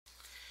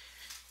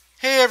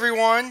Hey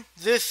everyone,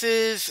 this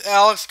is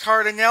Alex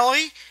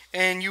Cardinelli,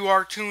 and you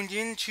are tuned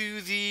in to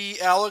the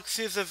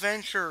Alex's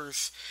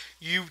Adventures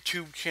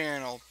YouTube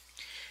channel.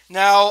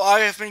 Now, I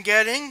have been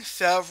getting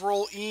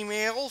several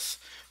emails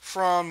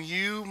from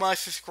you, my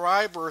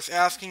subscribers,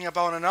 asking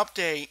about an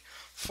update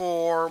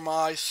for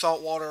my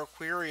saltwater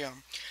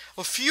aquarium.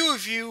 A few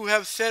of you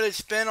have said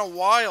it's been a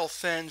while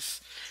since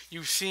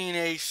you've seen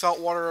a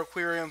saltwater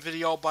aquarium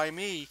video by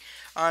me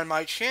on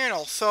my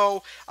channel,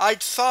 so I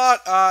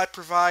thought I'd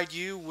provide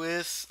you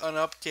with an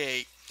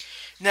update.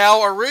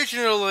 Now,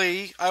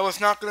 originally, I was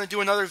not going to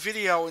do another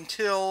video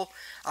until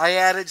I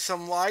added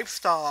some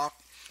livestock,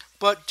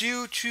 but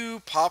due to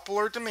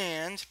popular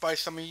demand by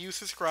some of you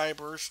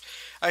subscribers,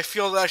 I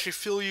feel that I should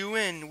fill you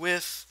in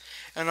with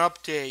an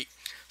update.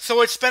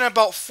 So it's been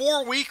about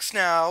 4 weeks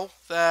now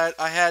that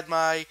I had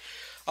my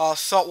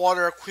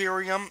saltwater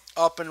aquarium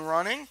up and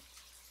running,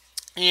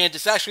 and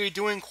it's actually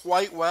doing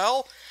quite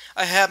well.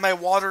 I had my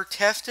water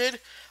tested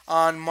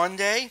on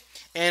Monday,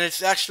 and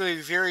it's actually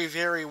very,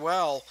 very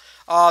well.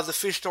 The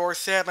fish store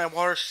said my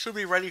water should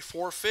be ready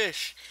for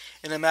fish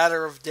in a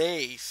matter of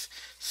days,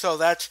 so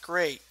that's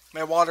great.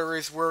 My water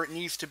is where it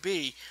needs to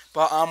be,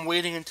 but I'm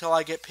waiting until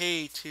I get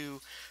paid to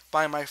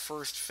buy my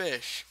first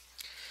fish.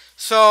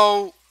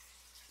 So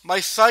my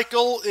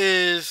cycle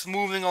is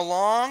moving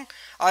along.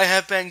 I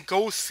have been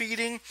ghost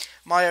feeding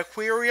my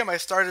aquarium. I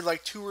started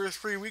like 2 or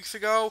 3 weeks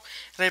ago,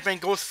 and I've been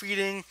ghost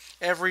feeding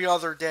every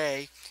other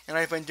day. And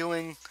I've been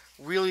doing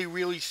really,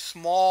 really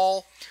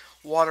small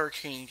water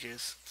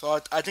changes.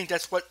 So I think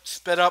that's what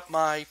sped up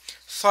my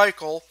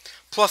cycle.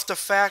 Plus the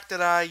fact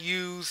that I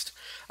used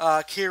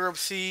Carob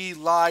Sea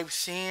live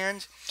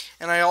sand,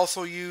 and I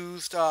also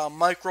used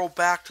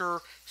Microbacter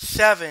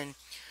 7,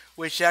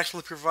 which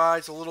actually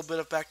provides a little bit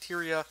of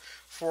bacteria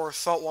for a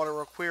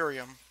saltwater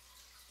aquarium.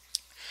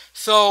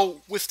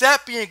 So, with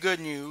that being good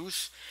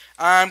news,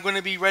 I'm going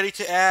to be ready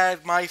to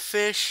add my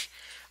fish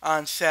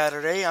on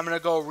Saturday. I'm going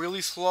to go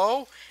really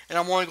slow, and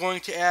I'm only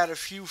going to add a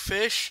few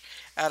fish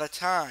at a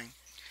time.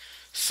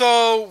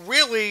 So,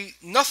 really,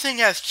 nothing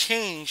has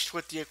changed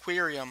with the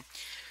aquarium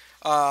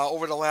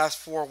over the last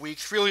 4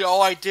 weeks. Really,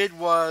 all I did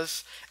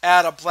was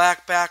add a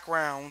black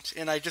background,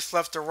 and I just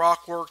left the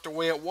rock work the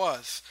way it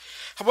was.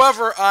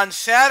 However, on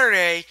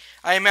Saturday,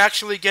 I am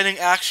actually getting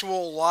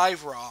actual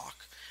live rock.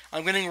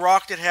 I'm getting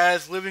rock that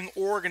has living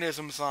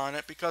organisms on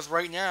it, because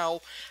right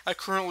now I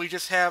currently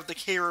just have the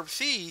Carob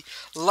Sea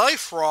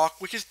life rock,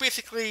 which is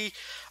basically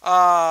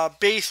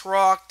base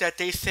rock that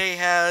they say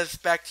has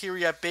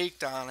bacteria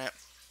baked on it.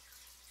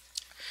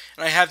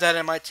 And I have that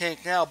in my tank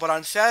now. But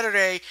on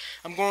Saturday,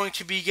 I'm going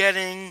to be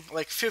getting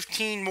like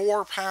 15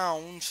 more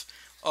pounds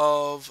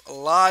of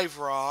live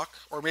rock,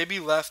 or maybe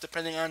less,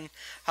 depending on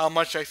how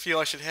much I feel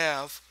I should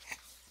have.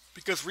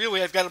 Because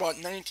really, I've got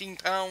about 19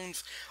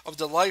 pounds of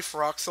the life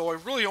rock, so I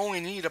really only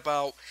need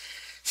about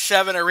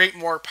 7 or 8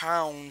 more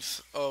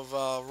pounds of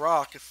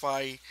rock if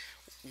I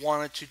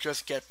wanted to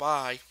just get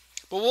by.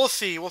 But we'll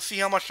see. We'll see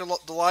how much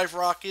the live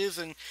rock is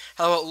and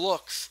how it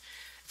looks.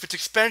 If it's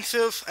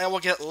expensive, I will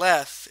get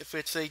less. If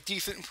it's a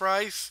decent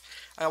price,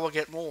 I will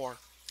get more.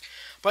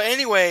 But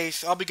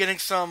anyways, I'll be getting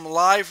some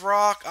live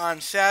rock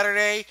on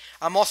Saturday.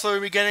 I'm also going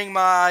to be getting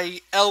my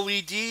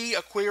LED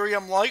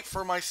aquarium light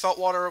for my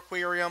saltwater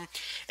aquarium.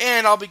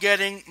 And I'll be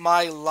getting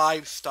my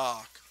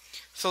livestock.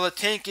 So the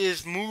tank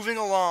is moving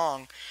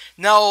along.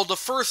 Now, the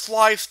first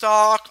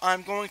livestock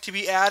I'm going to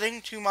be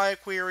adding to my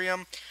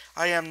aquarium,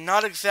 I am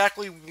not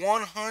exactly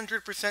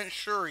 100%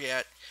 sure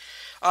yet.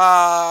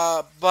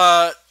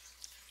 But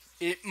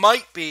it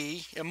might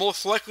be, and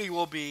most likely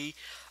will be,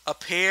 a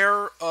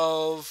pair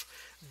of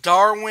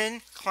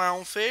Darwin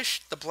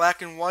clownfish, the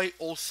black and white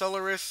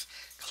Ocellaris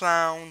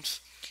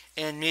clowns,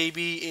 and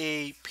maybe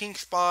a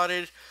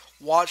pink-spotted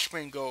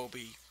Watchman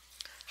goby.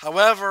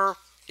 However,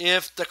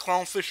 if the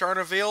clownfish aren't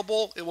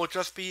available, it will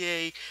just be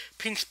a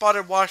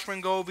pink-spotted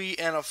Watchman goby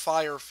and a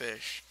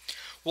firefish.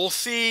 We'll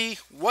see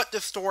what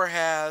the store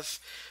has,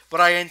 but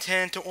I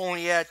intend to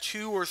only add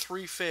 2 or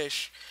 3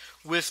 fish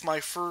with my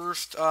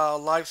first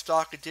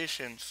livestock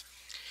additions.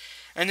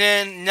 And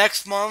then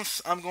next month,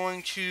 I'm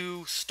going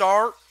to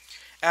start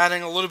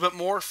adding a little bit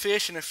more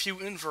fish and a few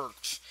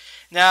inverts.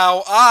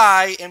 Now,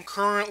 I am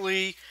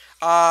currently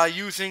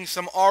using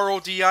some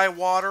RODI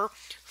water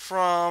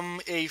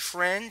from a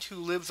friend who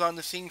lives on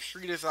the same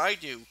street as I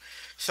do.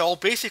 So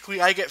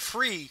basically, I get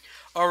free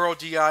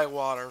RODI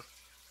water.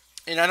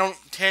 And I don't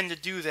tend to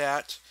do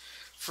that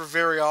for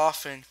very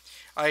often.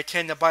 I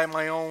tend to buy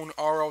my own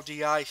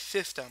RODI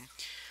system.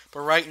 But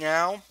right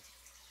now,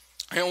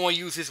 I only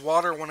use this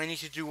water when I need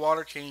to do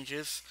water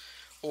changes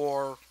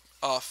or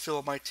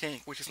fill my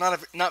tank, which is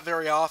not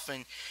very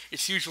often.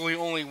 It's usually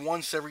only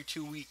once every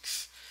 2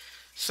 weeks.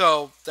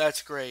 So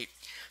that's great.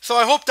 So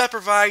I hope that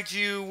provides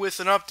you with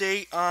an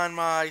update on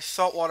my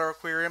saltwater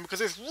aquarium, because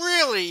there's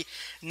really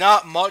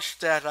not much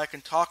that I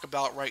can talk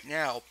about right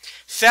now.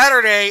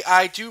 Saturday,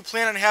 I do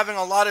plan on having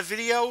a lot of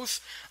videos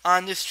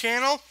on this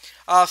channel,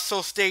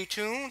 so stay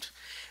tuned.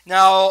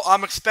 Now,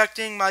 I'm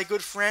expecting my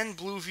good friend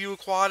Blueview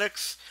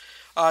Aquatics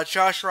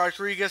Josh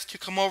Rodriguez to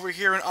come over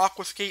here and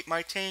aquascape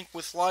my tank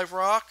with live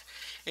rock,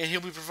 and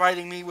he'll be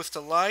providing me with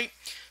the light.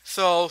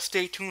 So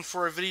stay tuned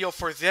for a video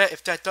for that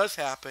if that does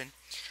happen.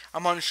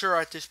 I'm unsure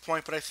at this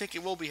point, but I think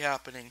it will be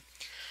happening.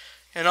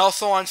 And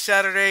also on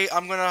Saturday,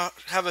 I'm going to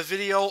have a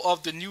video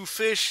of the new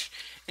fish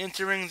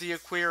entering the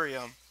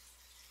aquarium.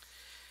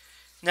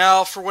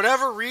 Now, for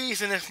whatever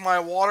reason, if my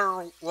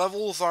water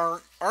levels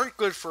aren't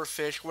good for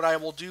fish, what I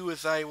will do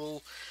is I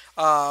will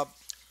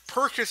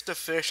purchase the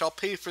fish, I'll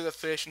pay for the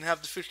fish, and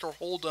have the fish store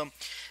hold them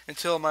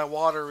until my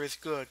water is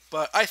good.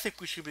 But I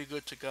think we should be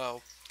good to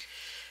go.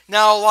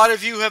 Now, a lot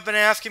of you have been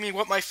asking me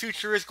what my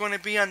future is going to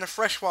be on the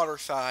freshwater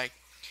side.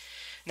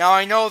 Now,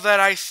 I know that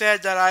I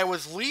said that I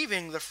was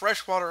leaving the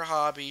freshwater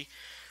hobby,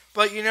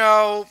 but you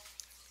know,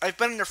 I've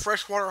been in the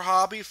freshwater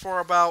hobby for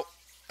about,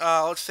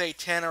 let's say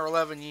 10 or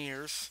 11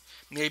 years,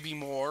 maybe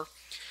more.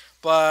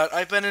 But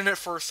I've been in it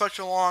for such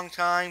a long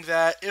time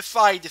that if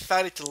I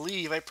decided to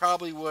leave, I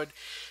probably would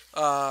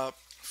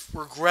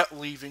regret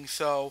leaving.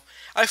 So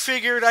I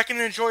figured I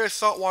can enjoy a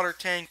saltwater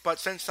tank, but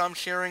since I'm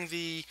sharing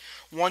the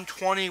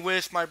 120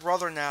 with my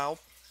brother now,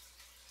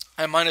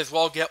 I might as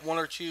well get one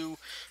or two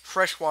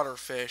freshwater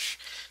fish.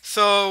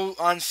 So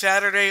on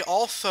Saturday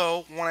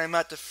also, when I'm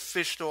at the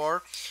fish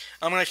store,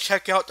 I'm going to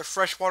check out the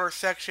freshwater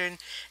section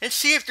and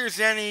see if there's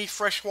any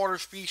freshwater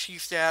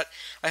species that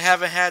I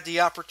haven't had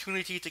the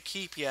opportunity to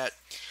keep yet.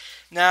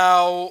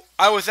 Now,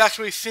 I was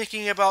actually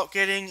thinking about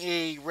getting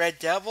a red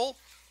devil.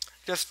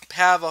 Just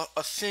have a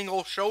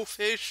single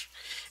showfish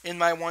in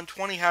my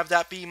 120. Have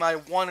that be my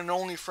one and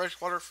only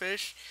freshwater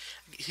fish.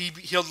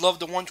 He'll love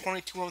the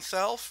 120 to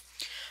himself.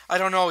 I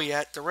don't know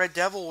yet. The red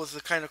devil was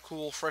a kind of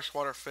cool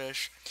freshwater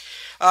fish.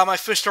 My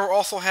fish store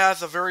also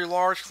has a very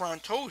large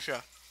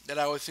frontosia that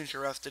I was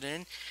interested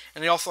in.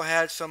 And they also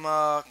had some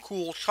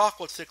cool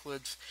chocolate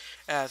cichlids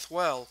as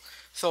well.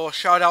 So a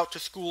shout out to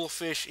School of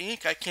Fish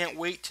Inc. I can't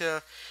wait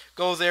to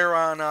go there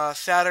on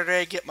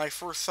Saturday, get my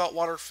first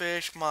saltwater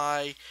fish,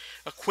 my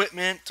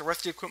equipment, the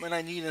rest of the equipment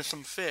I need, and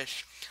some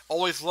fish.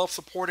 Always love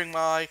supporting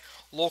my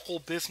local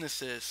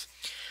businesses.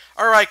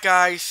 Alright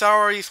guys,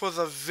 sorry this was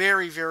a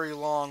very, very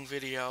long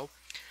video,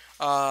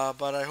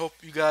 but I hope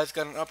you guys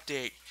got an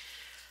update.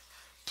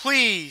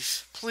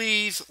 Please,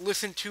 please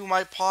listen to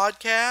my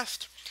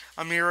podcast,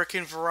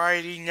 American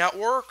Variety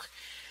Network,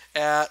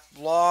 at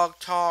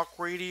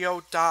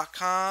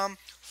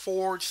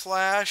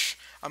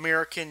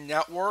blogtalkradio.com/American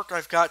Network.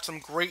 I've got some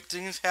great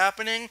things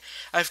happening.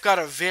 I've got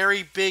a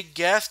very big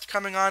guest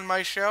coming on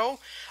my show.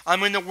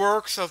 I'm in the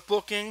works of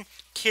booking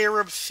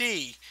Carib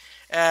Sea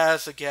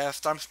as a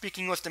guest. I'm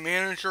speaking with the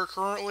manager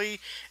currently,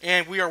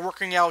 and we are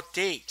working out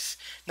dates.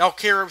 Now,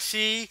 Carib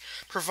Sea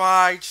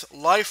provides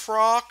life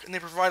rock, and they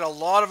provide a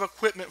lot of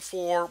equipment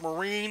for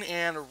marine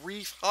and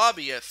reef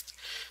hobbyists.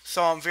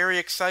 So I'm very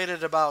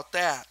excited about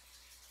that.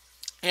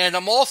 And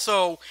I'm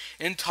also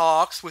in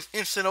talks with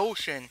Instant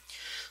Ocean,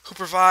 who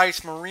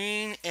provides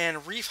marine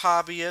and reef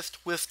hobbyists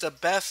with the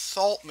best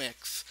salt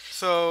mix.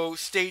 So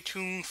stay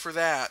tuned for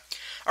that.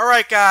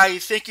 Alright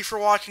guys, thank you for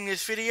watching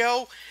this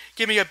video.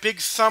 Give me a big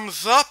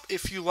thumbs up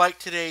if you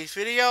liked today's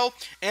video,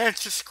 and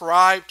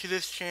subscribe to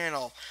this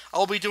channel.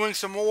 I'll be doing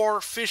some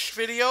more fish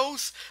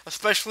videos,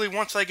 especially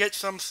once I get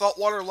some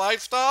saltwater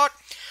livestock.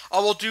 I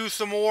will do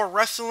some more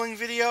wrestling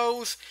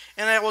videos,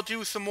 and I will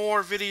do some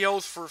more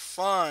videos for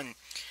fun.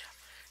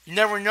 You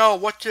never know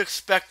what to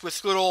expect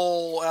with good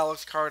old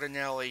Alex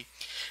Cardinelli.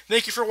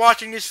 Thank you for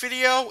watching this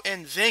video,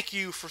 and thank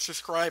you for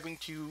subscribing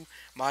to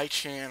my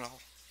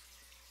channel.